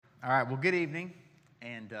All right, well, good evening,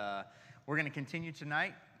 and we're going to continue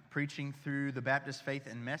tonight preaching through the Baptist Faith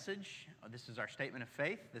and Message. This is our statement of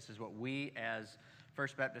faith. This is what we as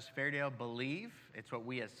First Baptist Fairdale believe. It's what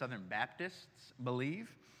we as Southern Baptists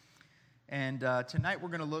believe. And tonight we're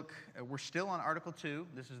going to look, we're still on Article 2.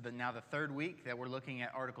 This is now the third week that we're looking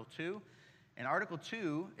at Article 2. And Article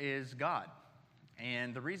 2 is God.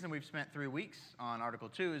 And the reason we've spent 3 weeks on Article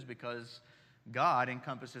 2 is because God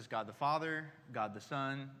encompasses God the Father, God the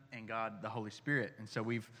Son, and God the Holy Spirit. And so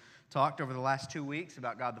we've talked over the last 2 weeks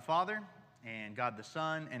about God the Father and God the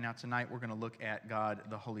Son, and now tonight we're going to look at God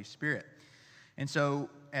the Holy Spirit. And so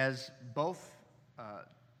as both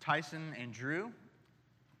Tyson and Drew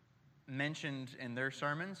mentioned in their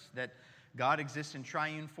sermons, that God exists in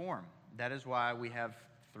triune form. That is why we have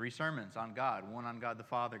 3 sermons on God, one on God the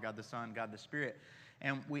Father, God the Son, God the Spirit.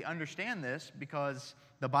 And we understand this because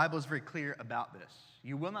the Bible is very clear about this.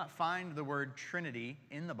 You will not find the word Trinity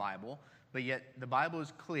in the Bible, but yet the Bible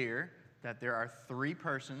is clear that there are 3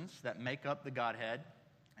 persons that make up the Godhead.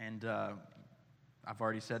 And I've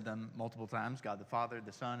already said them multiple times, God the Father,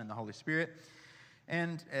 the Son, and the Holy Spirit.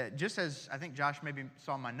 And just as I think Josh maybe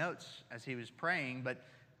saw my notes as he was praying, but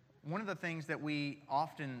one of the things that we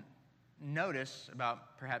often notice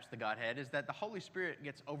about perhaps the Godhead is that the Holy Spirit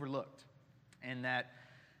gets overlooked. And that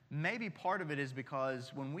maybe part of it is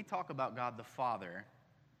because when we talk about God the Father,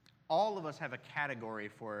 all of us have a category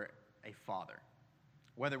for a father.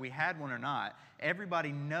 Whether we had one or not,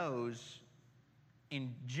 everybody knows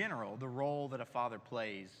in general the role that a father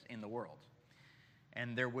plays in the world.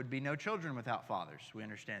 And there would be no children without fathers. We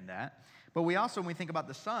understand that. But we also, when we think about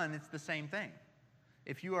the Son, it's the same thing.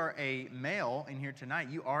 If you are a male in here tonight,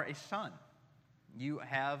 you are a son. You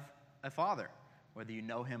have a father. Whether you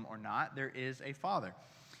know him or not, there is a father.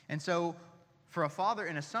 And so, for a father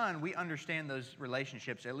and a son, we understand those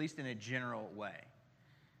relationships, at least in a general way.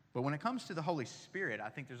 But when it comes to the Holy Spirit, I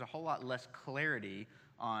think there's a whole lot less clarity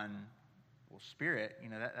on, well, Spirit,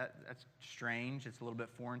 that's strange. It's a little bit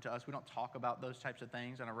foreign to us. We don't talk about those types of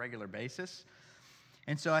things on a regular basis.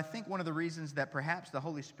 And so I think one of the reasons that perhaps the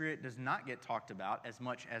Holy Spirit does not get talked about as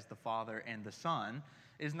much as the Father and the Son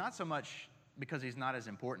is not so much because he's not as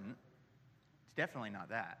important. It's definitely not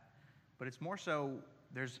that. But it's more so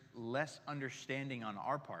there's less understanding on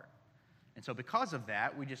our part. And so because of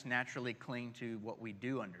that, we just naturally cling to what we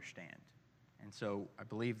do understand. And so I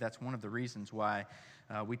believe that's one of the reasons why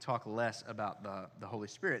we talk less about the Holy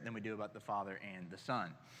Spirit than we do about the Father and the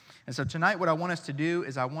Son. And so tonight what I want us to do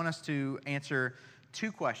is I want us to answer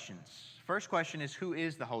 2 questions. First question is, who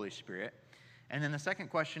is the Holy Spirit? And then the second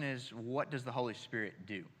question is, what does the Holy Spirit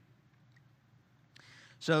do?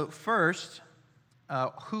 So first,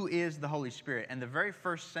 who is the Holy Spirit? And the very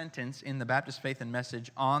first sentence in the Baptist Faith and Message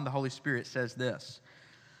on the Holy Spirit says this: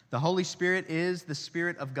 the Holy Spirit is the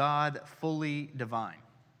Spirit of God, fully divine.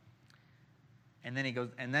 And then he goes,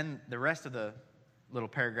 and then the rest of the little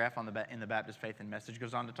paragraph in the Baptist Faith and Message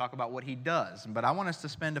goes on to talk about what he does. But I want us to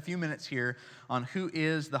spend a few minutes here on who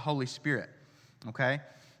is the Holy Spirit. Okay?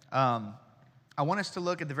 I want us to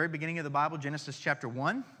look at the very beginning of the Bible, Genesis chapter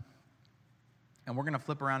 1. And we're going to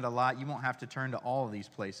flip around a lot. You won't have to turn to all of these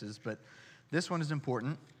places, but this one is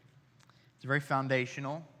important. It's very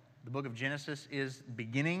foundational. The book of Genesis is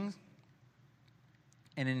beginnings.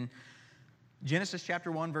 And in Genesis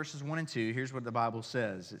chapter 1, verses 1 and 2, here's what the Bible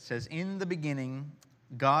says. It says, "In the beginning,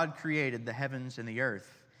 God created the heavens and the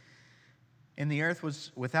earth. And the earth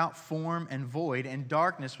was without form and void, and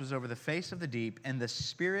darkness was over the face of the deep, and the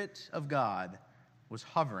Spirit of God was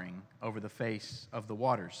hovering over the face of the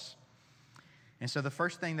waters." And so the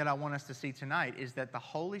first thing that I want us to see tonight is that the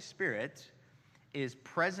Holy Spirit is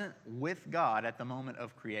present with God at the moment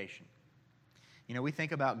of creation. We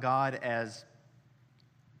think about God as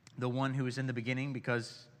the one who is in the beginning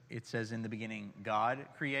because it says in the beginning God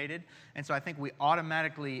created. And so I think we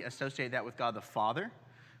automatically associate that with God the Father.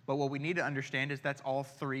 But what we need to understand is that's all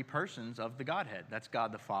 3 persons of the Godhead. That's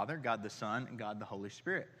God the Father, God the Son, and God the Holy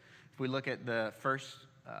Spirit. If we look at the first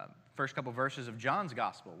couple verses of John's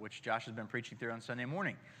Gospel, which Josh has been preaching through on Sunday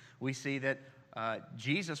morning, we see that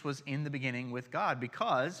Jesus was in the beginning with God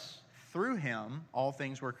because through him all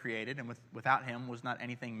things were created, and without him was not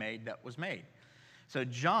anything made that was made. So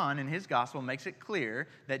John in his Gospel makes it clear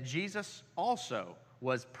that Jesus also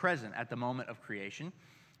was present at the moment of creation.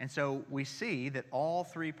 And so we see that all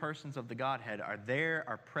 3 persons of the Godhead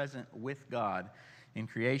are present with God in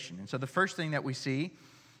creation. And so the first thing that we see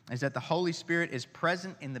is that the Holy Spirit is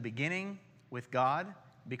present in the beginning with God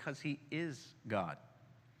because he is God.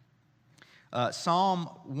 Psalm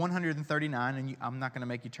 139, and I'm not going to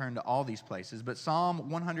make you turn to all these places, but Psalm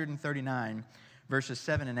 139 verses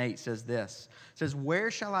 7 and 8 says this. It says,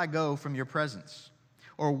 "Where shall I go from your presence?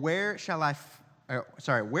 Or where shall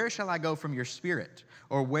I go from your spirit?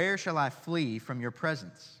 Or where shall I flee from your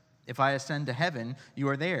presence? If I ascend to heaven, you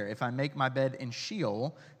are there. If I make my bed in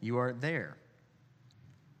Sheol, you are there."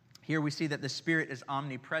 Here we see that the Spirit is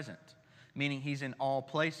omnipresent, meaning he's in all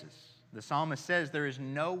places. The psalmist says, "There is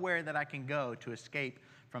nowhere that I can go to escape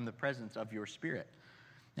from the presence of your Spirit."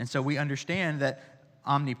 And so we understand that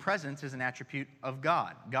omnipresence is an attribute of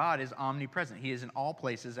God. God is omnipresent. He is in all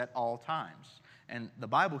places at all times. And the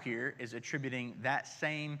Bible here is attributing that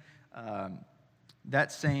same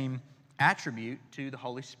attribute to the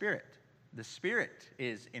Holy Spirit. The Spirit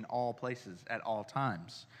is in all places at all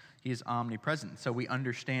times. He is omnipresent. So we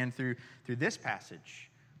understand through this passage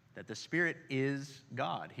that the Spirit is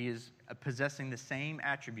God. He is possessing the same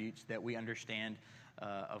attributes that we understand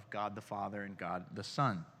of God the Father and God the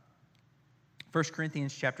Son. 1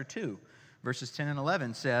 Corinthians chapter 2, verses 10 and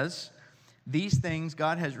 11 says, "These things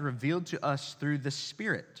God has revealed to us through the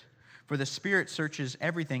Spirit. For the Spirit searches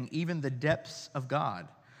everything, even the depths of God.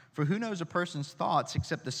 For who knows a person's thoughts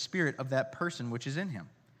except the spirit of that person which is in him?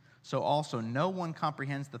 So also no one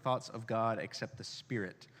comprehends the thoughts of God except the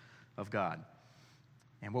Spirit of God."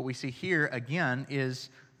 And what we see here again is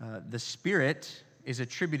the Spirit is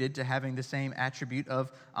attributed to having the same attribute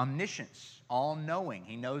of omniscience, all-knowing.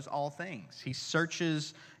 He knows all things. He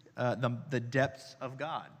searches the depths of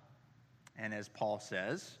God. And as Paul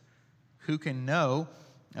says, who can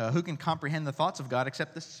comprehend the thoughts of God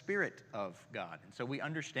except the Spirit of God? And so we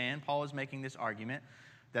understand, Paul is making this argument,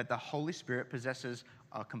 that the Holy Spirit possesses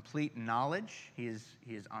a complete knowledge. He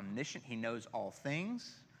is omniscient. He knows all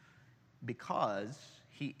things because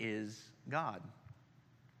he is God.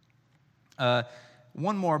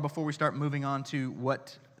 One more before we start moving on to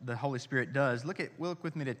what the Holy Spirit does. Look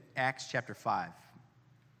with me to Acts chapter 5.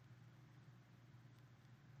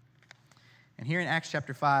 And here in Acts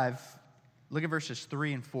chapter 5, look at verses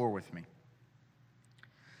 3 and 4 with me. It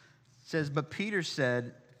says, "But Peter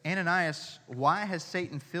said, 'Ananias, why has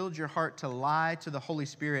Satan filled your heart to lie to the Holy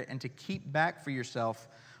Spirit and to keep back for yourself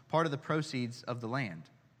part of the proceeds of the land?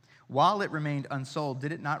 While it remained unsold,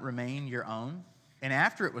 did it not remain your own? And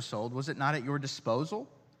after it was sold, was it not at your disposal?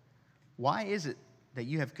 Why is it that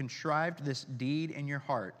you have contrived this deed in your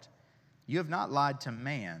heart? You have not lied to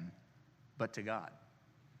man, but to God.'"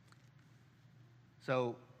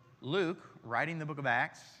 So Luke, writing the book of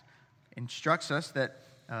Acts, instructs us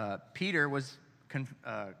that Peter was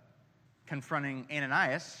confronting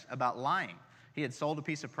Ananias about lying. He had sold a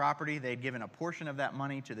piece of property. They had given a portion of that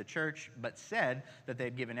money to the church, but said that they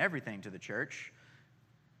had given everything to the church.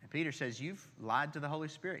 And Peter says, "You've lied to the Holy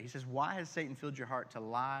Spirit." He says, "Why has Satan filled your heart to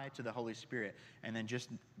lie to the Holy Spirit?" And then just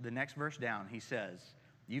the next verse down, he says,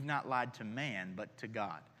 "You've not lied to man, but to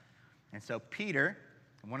God." And so Peter,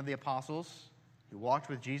 one of the apostles who walked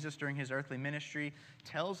with Jesus during his earthly ministry,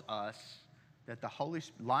 tells us that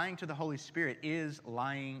lying to the Holy Spirit is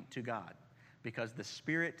lying to God, because the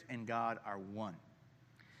Spirit and God are one.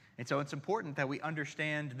 And so it's important that we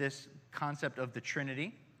understand this concept of the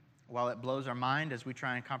Trinity. While it blows our mind as we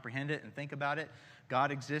try and comprehend it and think about it, God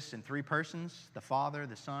exists in three persons: the Father,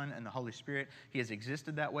 the Son, and the Holy Spirit. He has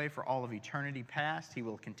existed that way for all of eternity past. He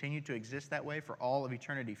will continue to exist that way for all of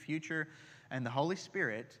eternity future. And the Holy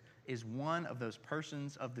Spirit is one of those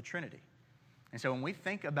persons of the Trinity. And so when we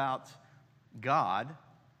think about God,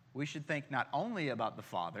 we should think not only about the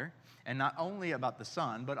Father and not only about the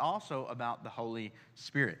Son, but also about the Holy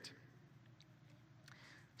Spirit.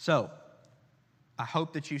 So I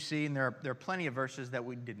hope that you see, and there are plenty of verses that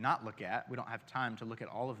we did not look at. We don't have time to look at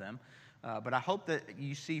all of them. But I hope that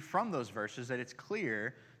you see from those verses that it's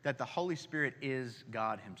clear that the Holy Spirit is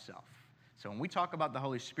God himself. So when we talk about the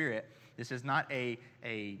Holy Spirit, this is not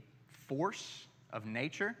a force of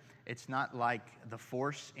nature. It's not like the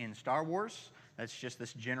Force in Star Wars. That's just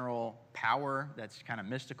this general power that's kind of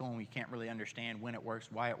mystical, and we can't really understand when it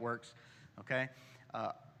works, why it works, okay?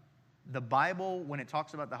 The Bible, when it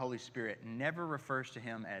talks about the Holy Spirit, never refers to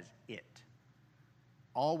him as it.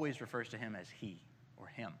 Always refers to him as he or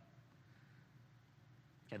him.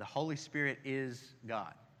 Okay, the Holy Spirit is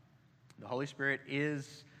God. The Holy Spirit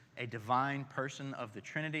is a divine person of the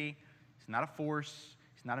Trinity. He's not a force.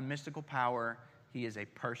 He's not a mystical power. He is a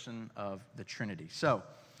person of the Trinity. So,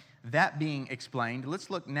 that being explained, let's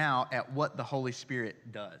look now at what the Holy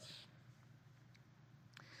Spirit does.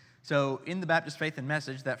 So, in the Baptist Faith and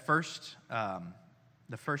Message, the first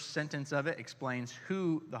sentence of it explains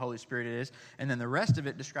who the Holy Spirit is, and then the rest of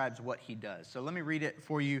it describes what he does. So let me read it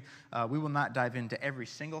for you. We will not dive into every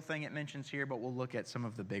single thing it mentions here, but we'll look at some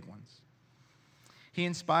of the big ones. "He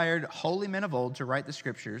inspired holy men of old to write the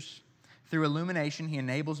Scriptures, Through illumination, he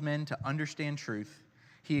enables men to understand truth.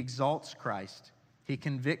 He exalts Christ. He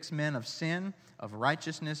convicts men of sin, of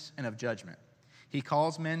righteousness, and of judgment. He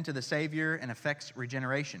calls men to the Savior and effects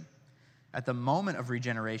regeneration. At the moment of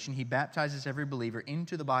regeneration, he baptizes every believer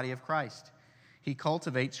into the body of Christ. He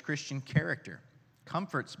cultivates Christian character,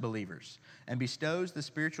 comforts believers, and bestows the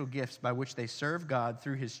spiritual gifts by which they serve God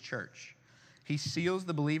through his church. He seals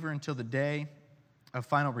the believer until the day of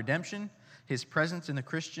final redemption. His presence in the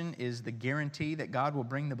Christian is the guarantee that God will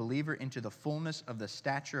bring the believer into the fullness of the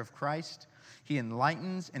stature of Christ. He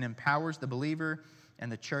enlightens and empowers the believer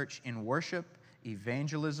and the church in worship,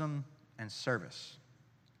 evangelism, and service.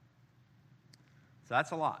 So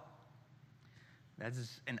that's a lot.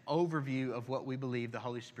 That's an overview of what we believe the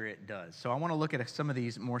Holy Spirit does. So I want to look at some of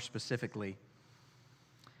these more specifically.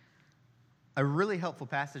 A really helpful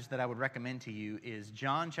passage that I would recommend to you is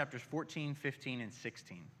John chapters 14, 15, and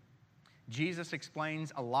 16. Jesus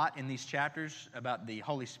explains a lot in these chapters about the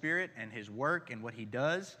Holy Spirit and his work and what he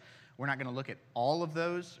does. We're not going to look at all of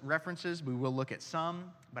those references. We will look at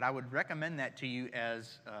some, but I would recommend that to you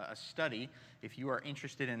as a study. If you are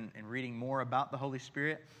interested in reading more about the Holy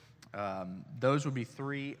Spirit, those would be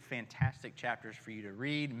 3 fantastic chapters for you to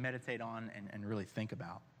read, meditate on, and really think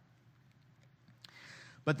about.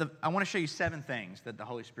 But I want to show you 7 things that the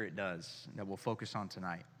Holy Spirit does that we'll focus on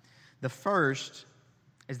tonight. The first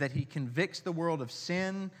is that he convicts the world of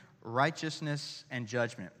sin, righteousness, and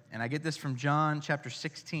judgment. And I get this from John chapter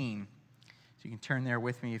 16. So you can turn there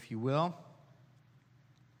with me if you will.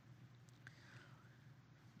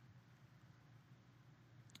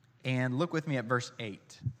 And look with me at verse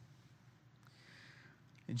 8.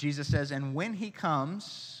 Jesus says, "And when he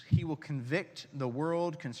comes, he will convict the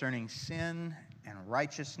world concerning sin and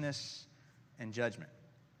righteousness and judgment."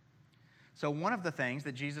 So one of the things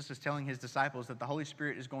that Jesus is telling his disciples that the Holy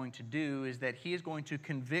Spirit is going to do is that he is going to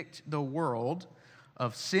convict the world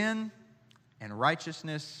of sin and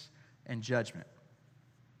righteousness and judgment.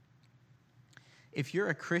 If you're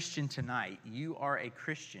a Christian tonight, you are a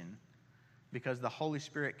Christian because the Holy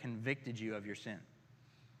Spirit convicted you of your sin.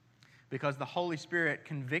 Because the Holy Spirit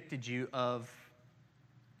convicted you of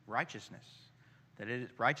righteousness.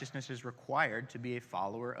 Righteousness is required to be a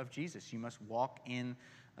follower of Jesus. You must walk in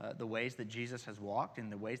the ways that Jesus has walked, in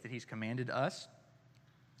the ways that he's commanded us,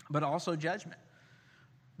 but also judgment.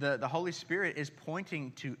 The Holy Spirit is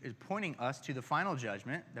pointing us to the final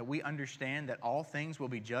judgment, that we understand that all things will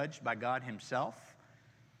be judged by God himself.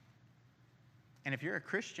 And if you're a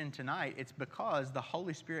Christian tonight, it's because the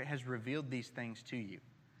Holy Spirit has revealed these things to you.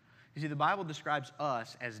 You see, the Bible describes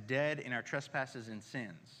us as dead in our trespasses and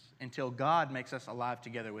sins until God makes us alive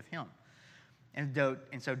together with him. And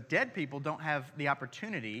so dead people don't have the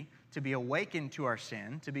opportunity to be awakened to our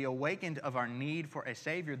sin, to be awakened of our need for a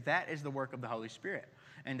Savior. That is the work of the Holy Spirit.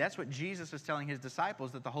 And that's what Jesus is telling his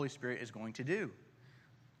disciples that the Holy Spirit is going to do.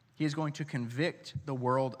 He is going to convict the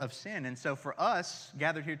world of sin. And so for us,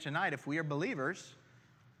 gathered here tonight, if we are believers,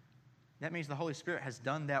 that means the Holy Spirit has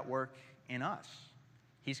done that work in us.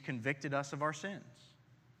 He's convicted us of our sins.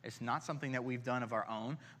 It's not something that we've done of our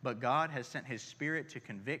own, but God has sent his Spirit to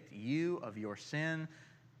convict you of your sin.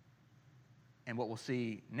 And what we'll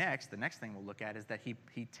see next, the next thing we'll look at, is that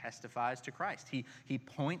he testifies to Christ. He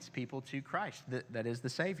points people to Christ, that is the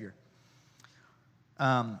Savior.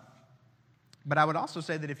 But I would also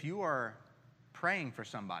say that if you are praying for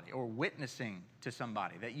somebody or witnessing to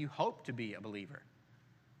somebody that you hope to be a believer,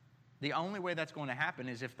 the only way that's going to happen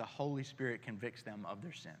is if the Holy Spirit convicts them of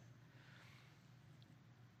their sin.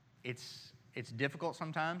 It's difficult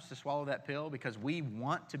sometimes to swallow that pill because we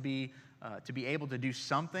want to be able to do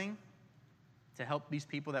something to help these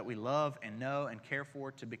people that we love and know and care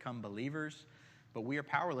for to become believers, but we are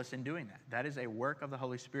powerless in doing that. That is a work of the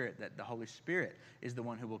Holy Spirit, that the Holy Spirit is the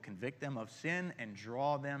one who will convict them of sin and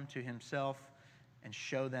draw them to himself and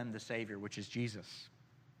show them the Savior, which is Jesus.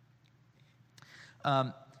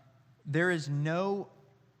 There is no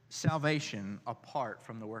salvation apart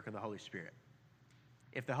from the work of the Holy Spirit.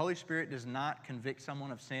 If the Holy Spirit does not convict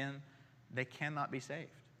someone of sin, they cannot be saved.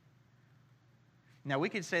 Now, we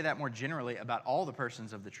could say that more generally about all the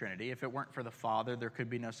persons of the Trinity. If it weren't for the Father, there could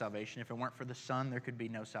be no salvation. If it weren't for the Son, there could be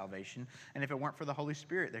no salvation. And if it weren't for the Holy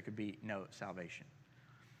Spirit, there could be no salvation.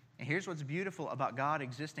 And here's what's beautiful about God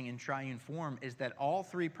existing in triune form is that all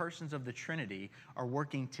 3 persons of the Trinity are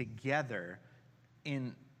working together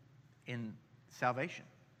in salvation.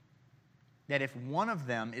 That if one of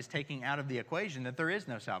them is taking out of the equation, that there is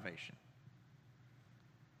no salvation.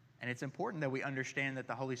 And it's important that we understand that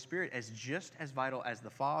the Holy Spirit is just as vital as the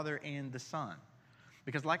Father and the Son.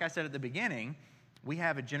 Because like I said at the beginning, We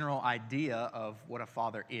have a general idea of what a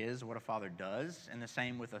father is, what a father does, and the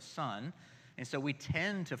same with a son. And so we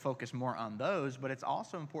tend to focus more on those, but it's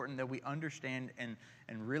also important that we understand and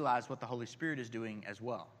realize what the Holy Spirit is doing as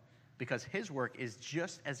well, because his work is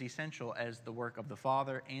just as essential as the work of the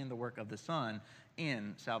Father and the work of the Son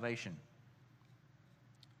in salvation.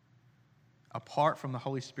 Apart from the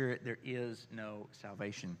Holy Spirit, there is no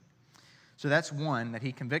salvation. So that's one, that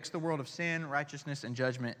he convicts the world of sin, righteousness, and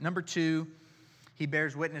judgment. Number two, he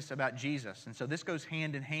bears witness about Jesus. And so this goes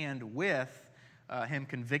hand in hand with him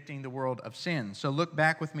convicting the world of sin. So look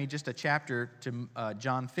back with me just a chapter to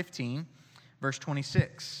John 15, verse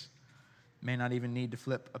 26. May not even need to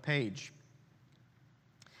flip a page.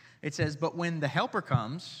 It says, "But when the Helper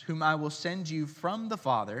comes, whom I will send you from the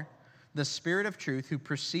Father, the Spirit of truth who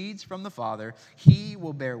proceeds from the Father, he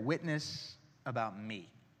will bear witness about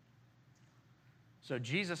me." So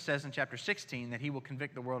Jesus says in chapter 16 that he will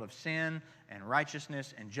convict the world of sin and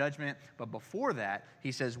righteousness and judgment. But before that,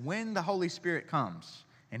 he says, when the Holy Spirit comes,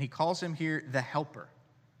 and he calls him here the Helper,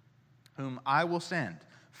 whom I will send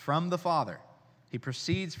from the Father, he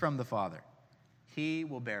proceeds from the Father, he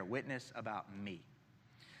will bear witness about me.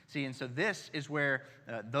 See, and so this is where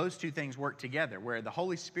those two things work together, where the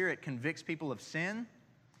Holy Spirit convicts people of sin,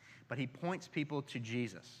 but he points people to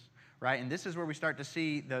Jesus. Right? And this is where we start to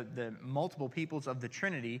see the multiple peoples of the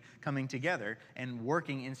Trinity coming together and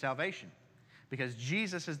working in salvation. Because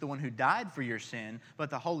Jesus is the one who died for your sin, but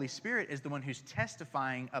the Holy Spirit is the one who's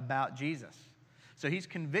testifying about Jesus. So he's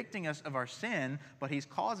convicting us of our sin, but he's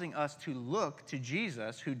causing us to look to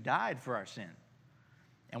Jesus who died for our sin.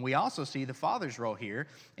 And we also see the Father's role here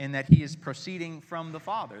in that he is proceeding from the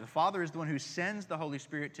Father. The Father is the one who sends the Holy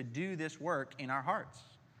Spirit to do this work in our hearts.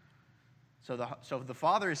 So the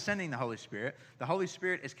Father is sending the Holy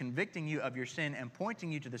Spirit is convicting you of your sin and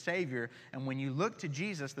pointing you to the Savior. And when you look to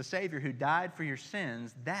Jesus, the Savior who died for your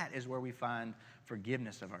sins, that is where we find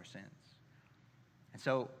forgiveness of our sins. And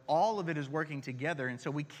so all of it is working together. And so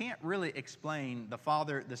we can't really explain the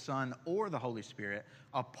Father, the Son, or the Holy Spirit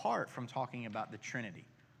apart from talking about the Trinity,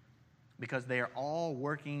 because they are all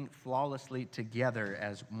working flawlessly together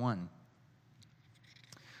as one.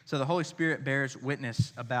 So the Holy Spirit bears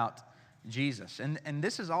witness about Jesus. And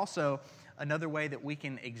this is also another way that we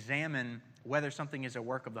can examine whether something is a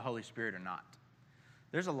work of the Holy Spirit or not.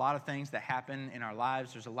 There's a lot of things that happen in our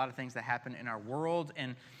lives. There's a lot of things that happen in our world.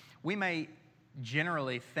 And we may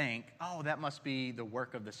generally think, oh, that must be the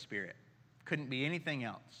work of the Spirit. Couldn't be anything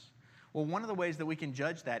else. Well, one of the ways that we can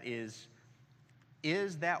judge that is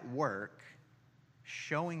that work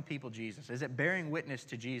showing people Jesus? Is it bearing witness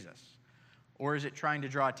to Jesus? Or is it trying to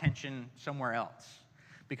draw attention somewhere else?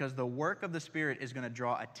 Because the work of the Spirit is going to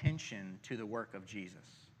draw attention to the work of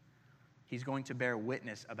Jesus. He's going to bear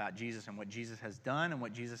witness about Jesus and what Jesus has done and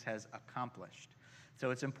what Jesus has accomplished. So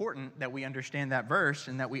it's important that we understand that verse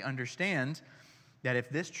and that we understand that if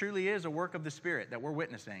this truly is a work of the Spirit that we're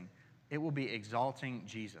witnessing, it will be exalting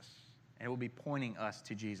Jesus. And it will be pointing us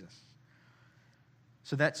to Jesus.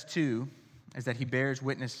 So that's two, is that he bears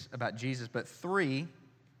witness about Jesus. But three,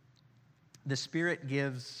 the Spirit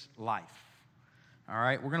gives life. All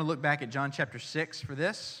right, we're going to look back at John chapter 6 for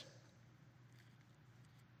this.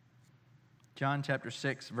 John chapter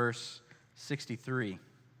 6, verse 63.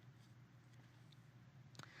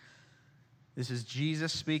 This is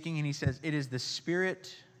Jesus speaking, and he says, "It is the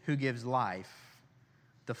Spirit who gives life.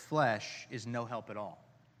 The flesh is no help at all."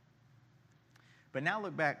 But now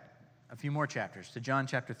look back a few more chapters to John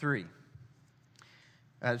chapter 3.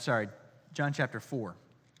 John chapter 4.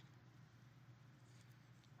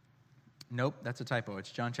 Nope, that's a typo. It's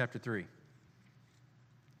John chapter 3.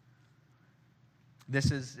 This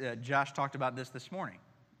is, Josh talked about this morning,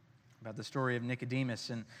 about the story of Nicodemus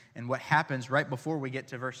and what happens right before we get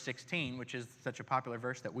to verse 16, which is such a popular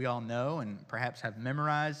verse that we all know and perhaps have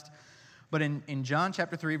memorized. But in John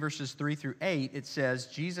chapter 3, verses 3 through 8, it says,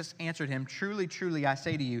 Jesus answered him, "Truly, truly, I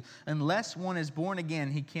say to you, unless one is born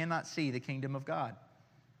again, he cannot see the kingdom of God."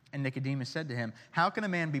 And Nicodemus said to him, "How can a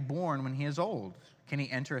man be born when he is old? Can he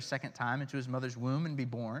enter a second time into his mother's womb and be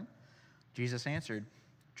born?" Jesus answered,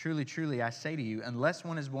 "Truly, truly, I say to you, unless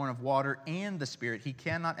one is born of water and the Spirit, he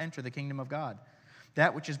cannot enter the kingdom of God.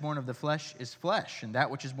 That which is born of the flesh is flesh, and that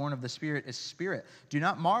which is born of the Spirit is spirit. Do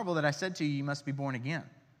not marvel that I said to you, you must be born again.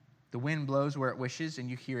 The wind blows where it wishes, and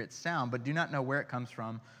you hear its sound, but do not know where it comes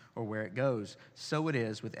from or where it goes. So it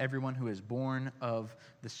is with everyone who is born of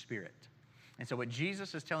the Spirit." And so what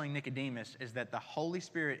Jesus is telling Nicodemus is that the Holy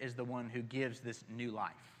Spirit is the one who gives this new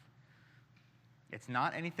life. It's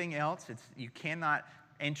not anything else. You cannot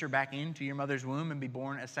enter back into your mother's womb and be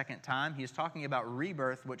born a second time. He is talking about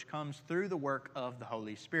rebirth, which comes through the work of the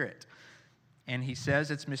Holy Spirit. And he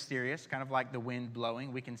says it's mysterious, kind of like the wind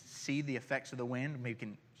blowing. We can see the effects of the wind. We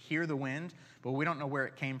can hear the wind, but we don't know where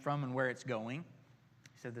it came from and where it's going.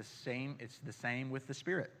 He said it's the same with the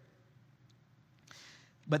Spirit.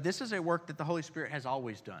 But this is a work that the Holy Spirit has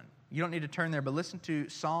always done. You don't need to turn there, but listen to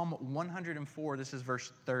Psalm 104. This is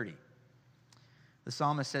verse 30. The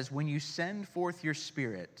psalmist says, when you send forth your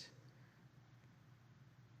Spirit,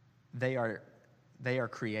 they are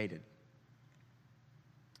created.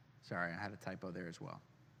 Sorry, I had a typo there as well.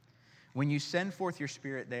 When you send forth your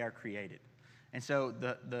Spirit, they are created. And so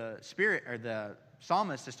the Spirit, or the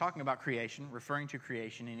psalmist is talking about creation, referring to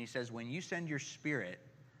creation, and he says, when you send your Spirit,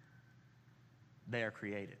 they are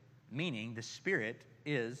created. Meaning the Spirit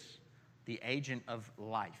is the agent of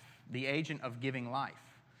life, the agent of giving life.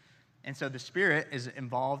 And so the Spirit is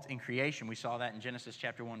involved in creation. We saw that in Genesis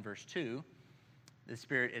chapter 1, verse 2. The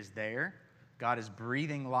Spirit is there. God is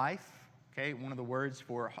breathing life. Okay, one of the words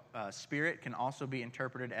for spirit can also be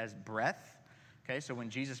interpreted as breath. Okay, so when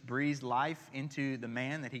Jesus breathes life into the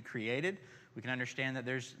man that he created, we can understand that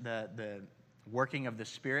there's the working of the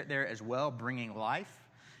Spirit there as well, bringing life.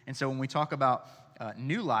 And so when we talk about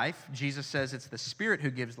new life, Jesus says it's the Spirit who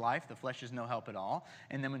gives life. The flesh is no help at all.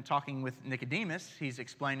 And then when talking with Nicodemus, he's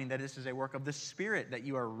explaining that this is a work of the Spirit that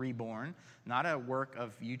you are reborn, not a work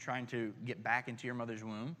of you trying to get back into your mother's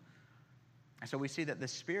womb. And so we see that the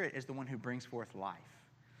Spirit is the one who brings forth life.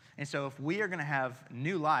 And so if we are going to have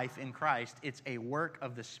new life in Christ, it's a work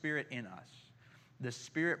of the Spirit in us. The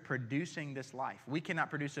Spirit producing this life. We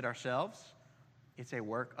cannot produce it ourselves. It's a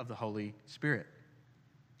work of the Holy Spirit.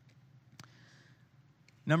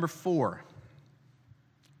 Number 4,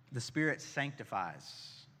 the Spirit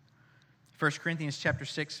sanctifies. 1 Corinthians chapter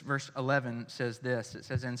 6, verse 11 says this. It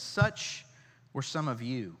says, and such were some of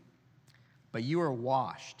you, but you are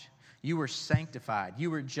washed. You were sanctified. You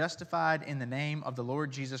were justified in the name of the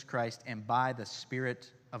Lord Jesus Christ and by the Spirit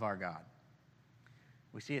of our God.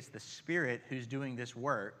 We see it's the Spirit who's doing this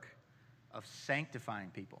work of sanctifying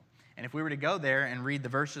people. And if we were to go there and read the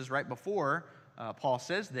verses right before Paul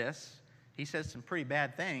says this, he says some pretty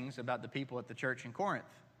bad things about the people at the church in Corinth.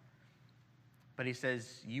 But he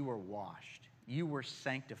says, you were washed. You were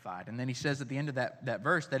sanctified. And then he says at the end of that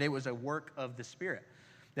verse that it was a work of the Spirit.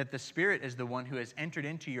 That the Spirit is the one who has entered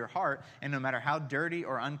into your heart, and no matter how dirty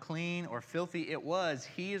or unclean or filthy it was,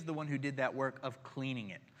 he is the one who did that work of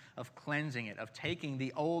cleaning it, of cleansing it, of taking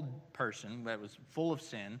the old person that was full of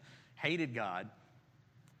sin, hated God,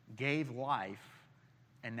 gave life,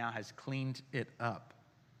 and now has cleaned it up.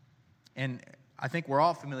 And I think we're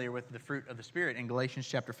all familiar with the fruit of the Spirit in Galatians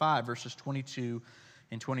chapter 5, verses 22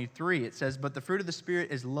 and 23. It says, but the fruit of the Spirit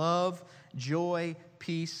is love, joy,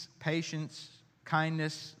 peace, patience,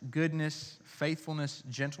 kindness, goodness, faithfulness,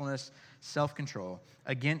 gentleness, self-control.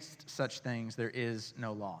 Against such things there is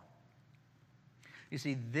no law. You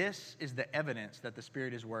see, this is the evidence that the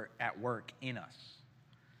Spirit is at work in us.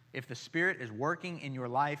 If the Spirit is working in your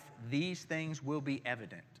life, these things will be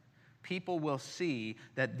evident. People will see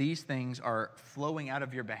that these things are flowing out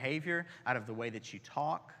of your behavior, out of the way that you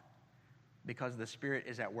talk, because the Spirit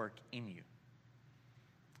is at work in you.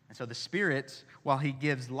 And so the Spirit, while he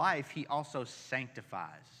gives life, he also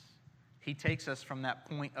sanctifies. He takes us from that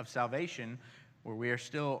point of salvation where we are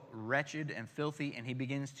still wretched and filthy, and he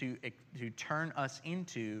begins to turn us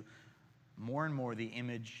into more and more the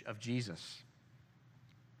image of Jesus.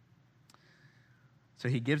 So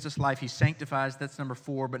he gives us life, he sanctifies, that's number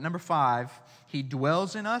 4. But number 5, he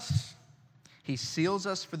dwells in us, he seals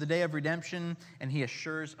us for the day of redemption, and he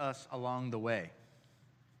assures us along the way.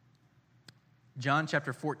 John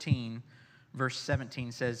chapter 14, verse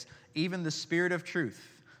 17 says, even the Spirit of truth,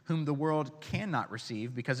 whom the world cannot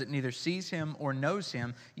receive, because it neither sees him or knows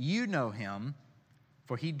him, you know him,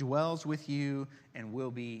 for he dwells with you and will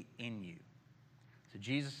be in you. So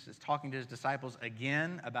Jesus is talking to his disciples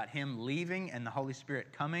again about him leaving and the Holy Spirit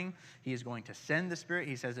coming. He is going to send the Spirit.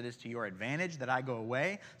 He says it is to your advantage that I go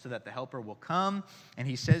away so that the Helper will come. And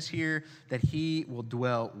he says here that he will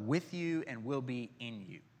dwell with you and will be in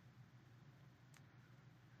you.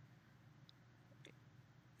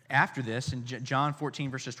 After this, in John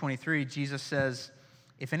 14, verses 23, Jesus says,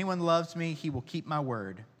 if anyone loves me, he will keep my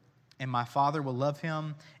word, and my Father will love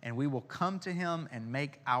him, and we will come to him and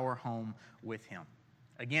make our home with him.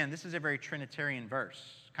 Again, this is a very Trinitarian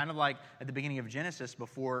verse. Kind of like at the beginning of Genesis,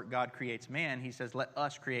 before God creates man, he says, let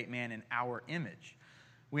us create man in our image.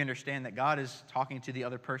 We understand that God is talking to the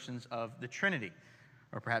other persons of the Trinity,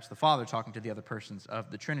 or perhaps the Father talking to the other persons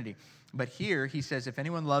of the Trinity. But here he says, if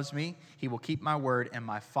anyone loves me, he will keep my word, and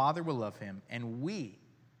my Father will love him, and we,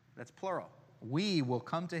 that's plural, we will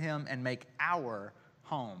come to him and make our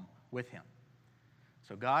home with him.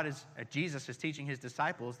 So Jesus is teaching his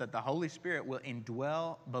disciples that the Holy Spirit will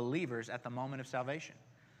indwell believers at the moment of salvation.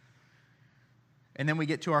 And then we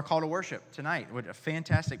get to our call to worship tonight, with a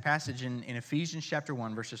fantastic passage in Ephesians chapter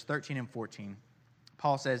 1, verses 13 and 14.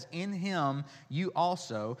 Paul says, "In him you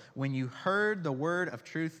also, when you heard the word of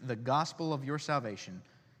truth, the gospel of your salvation,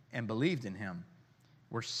 and believed in him,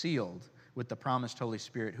 were sealed with the promised Holy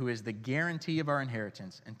Spirit, who is the guarantee of our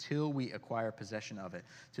inheritance until we acquire possession of it,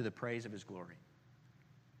 to the praise of his glory."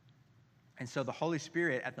 And so the Holy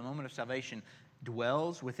Spirit, at the moment of salvation,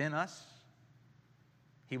 dwells within us.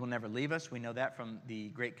 He will never leave us. We know that from the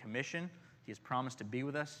Great Commission. He has promised to be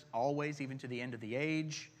with us always, even to the end of the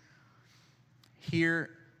age.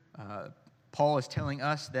 Here, Paul is telling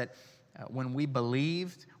us that when we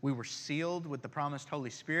believed, we were sealed with the promised Holy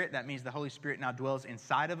Spirit. That means the Holy Spirit now dwells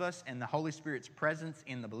inside of us, and the Holy Spirit's presence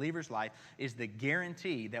in the believer's life is the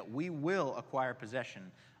guarantee that we will acquire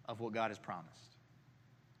possession of what God has promised.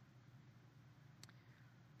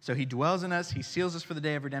 So he dwells in us, he seals us for the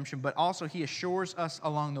day of redemption, but also he assures us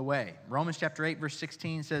along the way. Romans chapter 8, verse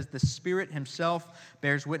 16 says, "The Spirit himself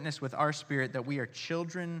bears witness with our spirit that we are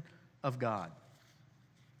children of God."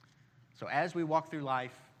 So as we walk through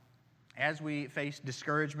life, as we face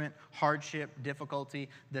discouragement, hardship, difficulty,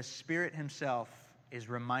 the Spirit himself is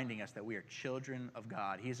reminding us that we are children of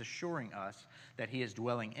God. He is assuring us that he is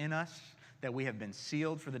dwelling in us, that we have been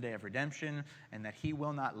sealed for the day of redemption, and that he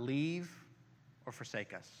will not leave or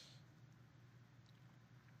forsake us.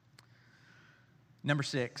 Number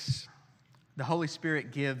 6, the Holy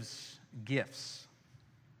Spirit gives gifts.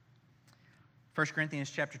 1 Corinthians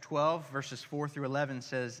chapter 12, verses 4 through 11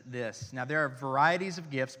 says this, "Now there are varieties of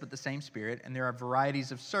gifts, but the same Spirit, and there are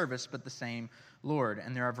varieties of service, but the same Lord,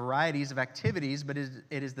 and there are varieties of activities, but it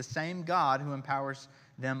is the same God who empowers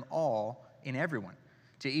them all in everyone.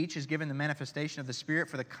 To each is given the manifestation of the Spirit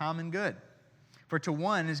for the common good. For to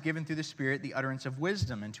one is given through the Spirit the utterance of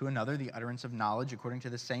wisdom, and to another the utterance of knowledge according to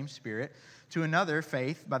the same Spirit, to another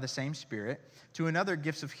faith by the same Spirit, to another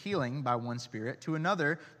gifts of healing by one Spirit, to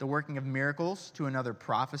another the working of miracles, to another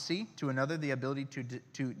prophecy, to another the ability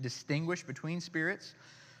to distinguish between spirits,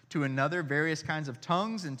 to another various kinds of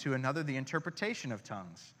tongues, and to another the interpretation of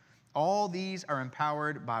tongues. All these are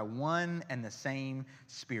empowered by one and the same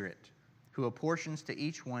Spirit, who apportions to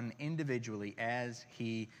each one individually as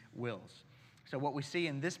he wills." So what we see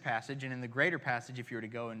in this passage, and in the greater passage, if you were to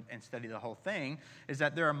go and study the whole thing, is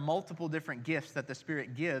that there are multiple different gifts that the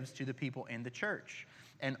Spirit gives to the people in the church.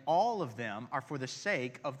 And all of them are for the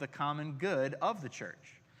sake of the common good of the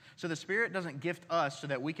church. So the Spirit doesn't gift us so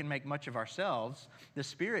that we can make much of ourselves. The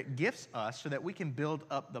Spirit gifts us so that we can build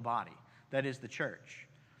up the body, that is the church.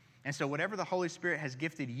 And so whatever the Holy Spirit has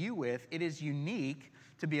gifted you with, it is unique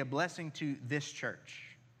to be a blessing to this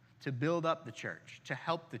church, to build up the church, to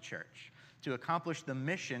help the church, to accomplish the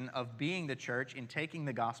mission of being the church in taking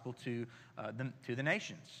the gospel to the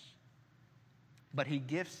nations. But he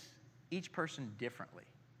gifts each person differently,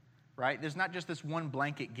 right? There's not just this one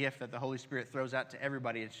blanket gift that the Holy Spirit throws out to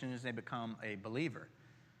everybody as soon as they become a believer.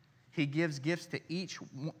 He gives gifts to each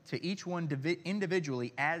one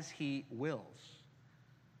individually as he wills.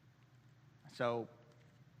 So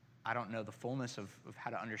I don't know the fullness of how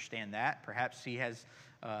to understand that. Perhaps he has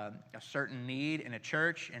a certain need in a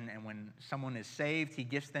church, and when someone is saved, he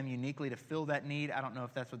gifts them uniquely to fill that need. I don't know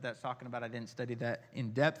if that's what that's talking about. I didn't study that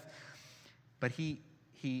in depth. But he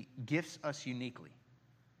gifts us uniquely.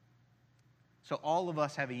 So all of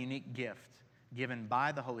us have a unique gift given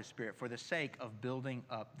by the Holy Spirit for the sake of building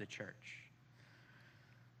up the church.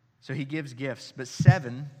 So he gives gifts. But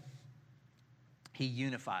 7, he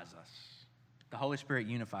unifies us. The Holy Spirit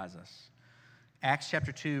unifies us. Acts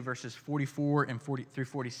chapter 2, verses 44 and 40 through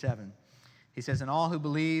 47. He says, "And all who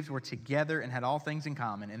believed were together and had all things in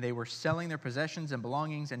common, and they were selling their possessions and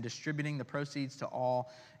belongings and distributing the proceeds to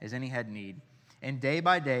all as any had need. And day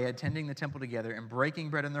by day, attending the temple together and breaking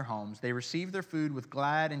bread in their homes, they received their food with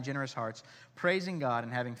glad and generous hearts, praising God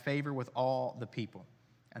and having favor with all the people.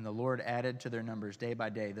 And the Lord added to their numbers day by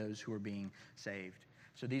day those who were being saved."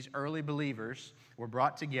 So these early believers were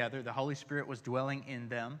brought together. The Holy Spirit was dwelling in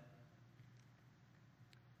them.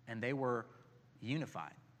 And they were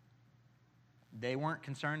unified. They weren't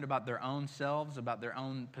concerned about their own selves, about their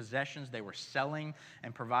own possessions. They were selling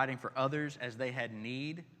and providing for others as they had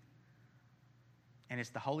need. And it's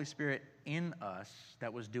the Holy Spirit in us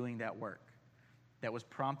that was doing that work, that was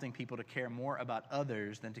prompting people to care more about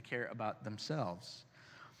others than to care about themselves.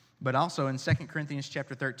 But also in 2 Corinthians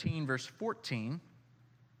chapter 13, verse 14,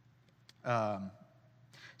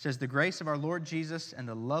 says, "The grace of our Lord Jesus and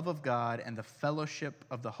the love of God and the fellowship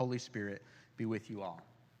of the Holy Spirit be with you all."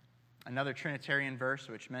 Another Trinitarian verse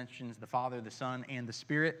which mentions the Father, the Son, and the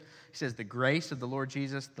Spirit. He says, the grace of the Lord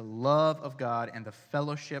Jesus, the love of God, and the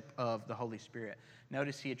fellowship of the Holy Spirit.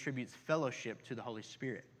 Notice he attributes fellowship to the Holy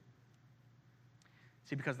Spirit.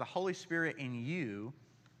 See, because the Holy Spirit in you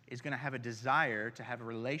is going to have a desire to have a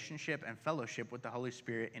relationship and fellowship with the Holy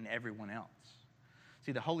Spirit in everyone else.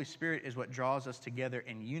 See, the Holy Spirit is what draws us together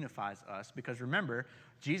and unifies us. Because remember,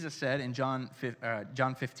 Jesus said in John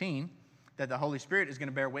 15 that the Holy Spirit is going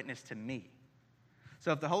to bear witness to me.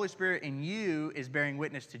 So if the Holy Spirit in you is bearing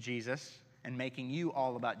witness to Jesus and making you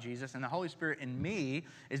all about Jesus, and the Holy Spirit in me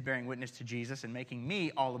is bearing witness to Jesus and making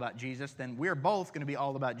me all about Jesus, then we're both going to be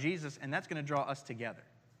all about Jesus, and that's going to draw us together.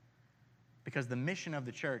 Because the mission of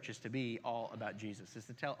the church is to be all about Jesus, is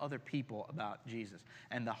to tell other people about Jesus.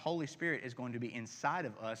 And the Holy Spirit is going to be inside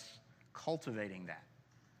of us cultivating that.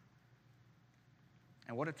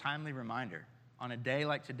 And what a timely reminder on a day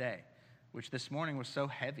like today, which this morning was so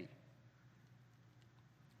heavy.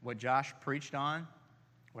 What Josh preached on,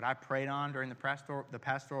 what I prayed on during the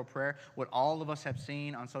pastoral prayer, what all of us have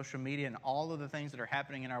seen on social media and all of the things that are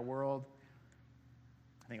happening in our world,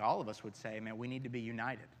 I think all of us would say, man, we need to be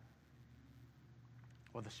united.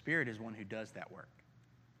 Well, the Spirit is one who does that work.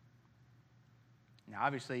 Now,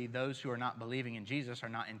 obviously, those who are not believing in Jesus are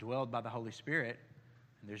not indwelled by the Holy Spirit,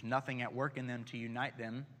 and there's nothing at work in them to unite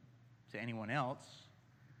them to anyone else.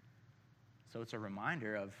 So it's a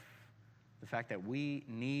reminder of the fact that we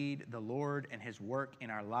need the Lord and His work in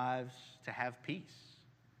our lives to have peace,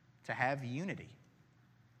 to have unity.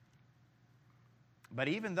 But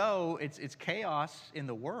even though it's chaos in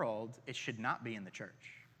the world, it should not be in the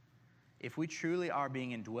church. If we truly are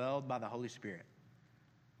being indwelled by the Holy Spirit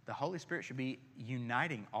should be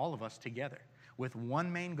uniting all of us together with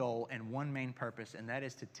one main goal and one main purpose, and that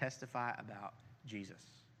is to testify about Jesus.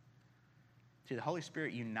 See, the Holy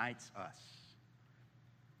Spirit unites us.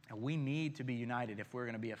 And we need to be united if we're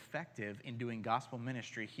going to be effective in doing gospel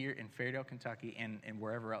ministry here in Fairdale, Kentucky, and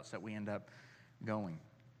wherever else that we end up going.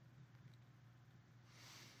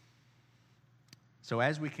 So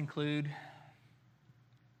as we conclude,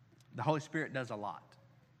 the Holy Spirit does a lot.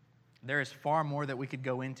 There is far more that we could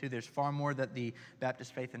go into. There's far more that the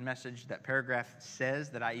Baptist Faith and Message, that paragraph says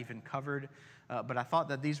that I even covered. But I thought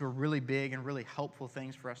that these were really big and really helpful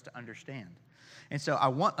things for us to understand. And so I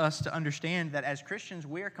want us to understand that as Christians,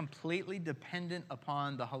 we are completely dependent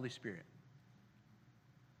upon the Holy Spirit.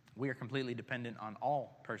 We are completely dependent on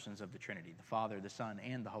all persons of the Trinity, the Father, the Son,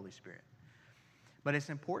 and the Holy Spirit. But it's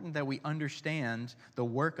important that we understand the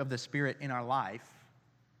work of the Spirit in our life,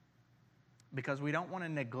 because we don't want to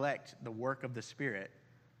neglect the work of the Spirit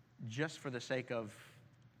just for the sake of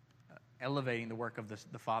elevating the work of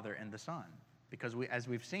the Father and the Son. Because as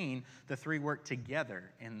we've seen, the three work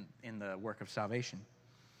together in the work of salvation.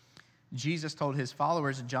 Jesus told his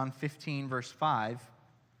followers in John 15, verse 5,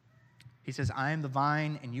 he says, I am the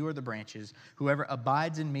vine and you are the branches. Whoever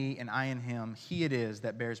abides in me and I in him, he it is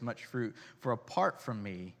that bears much fruit. For apart from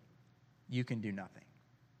me, you can do nothing.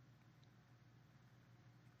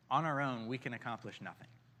 On our own, we can accomplish nothing.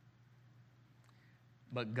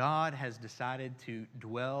 But God has decided to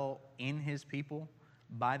dwell in his people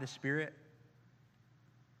by the Spirit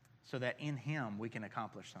so that in him we can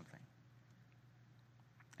accomplish something.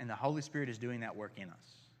 And the Holy Spirit is doing that work in us.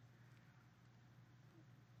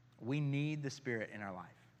 We need the Spirit in our life.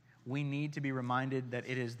 We need to be reminded that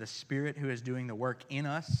it is the Spirit who is doing the work in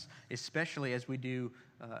us, especially as we do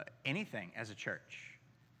anything as a church.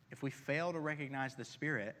 If we fail to recognize the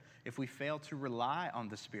Spirit, if we fail to rely on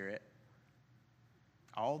the Spirit,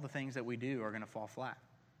 all the things that we do are going to fall flat.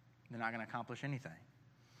 They're not going to accomplish anything.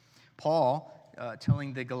 Paul,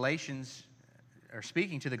 telling the Galatians, or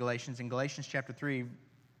speaking to the Galatians in Galatians chapter 3,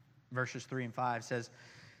 verses 3 and 5, says,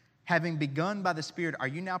 having begun by the Spirit, are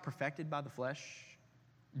you now perfected by the flesh?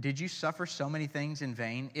 Did you suffer so many things in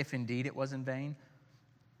vain, if indeed it was in vain?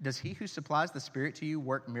 Does he who supplies the Spirit to you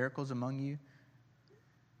work miracles among you?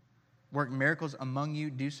 Work miracles among you,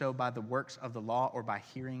 do so by the works of the law or by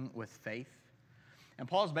hearing with faith? And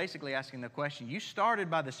Paul's basically asking the question, you started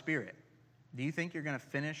by the Spirit. Do you think you're going to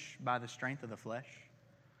finish by the strength of the flesh?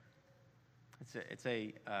 It's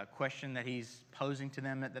a question that he's posing to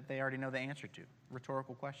them that they already know the answer to.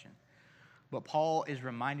 Rhetorical question. But Paul is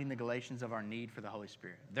reminding the Galatians of our need for the Holy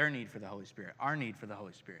Spirit, their need for the Holy Spirit, our need for the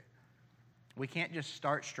Holy Spirit. We can't just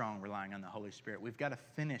start strong relying on the Holy Spirit. We've got to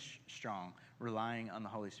finish strong relying on the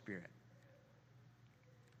Holy Spirit.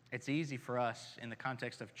 It's easy for us in the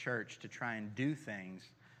context of church to try and do things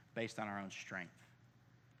based on our own strength.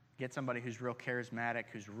 Get somebody who's real charismatic,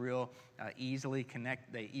 who's real they easily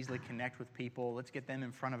connect with people. Let's get them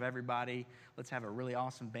in front of everybody. Let's have a really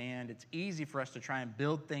awesome band. It's easy for us to try and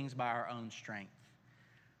build things by our own strength.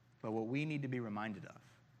 But what we need to be reminded of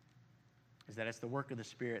is that it's the work of the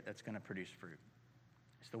Spirit that's going to produce fruit.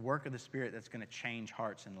 It's the work of the Spirit that's going to change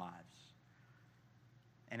hearts and lives.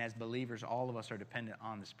 And as believers, all of us are dependent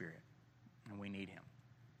on the Spirit, and we need Him.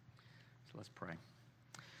 So let's pray.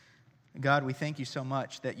 God, we thank you so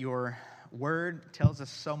much that your word tells us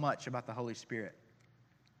so much about the Holy Spirit.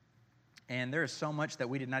 And there is so much that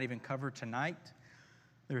we did not even cover tonight.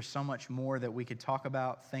 There is so much more that we could talk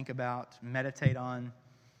about, think about, meditate on.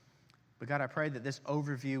 But God, I pray that this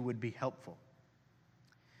overview would be helpful.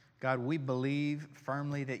 God, we believe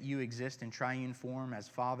firmly that you exist in triune form as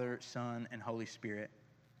Father, Son, and Holy Spirit.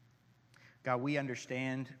 God, we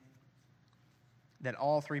understand that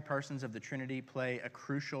all three persons of the Trinity play a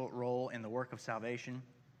crucial role in the work of salvation.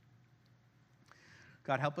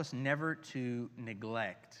 God, help us never to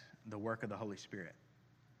neglect the work of the Holy Spirit.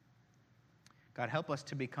 God, help us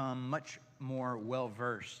to become much more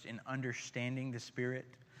well-versed in understanding the Spirit,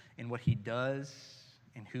 in what He does,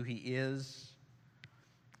 and who He is.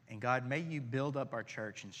 And God, may you build up our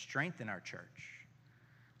church and strengthen our church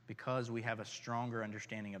because we have a stronger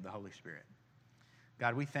understanding of the Holy Spirit.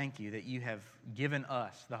 God, we thank you that you have given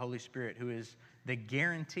us the Holy Spirit, who is the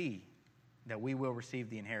guarantee that we will receive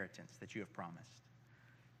the inheritance that you have promised.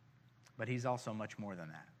 But He's also much more than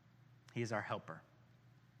that. He is our helper,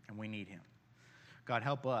 and we need Him. God,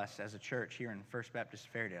 help us as a church here in First Baptist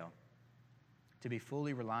Fairdale to be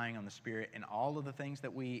fully relying on the Spirit in all of the things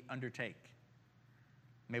that we undertake.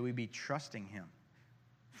 May we be trusting Him,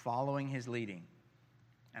 following His leading,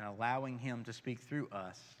 and allowing Him to speak through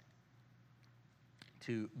us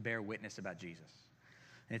to bear witness about Jesus.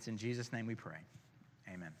 And it's in Jesus' name we pray.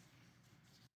 Amen.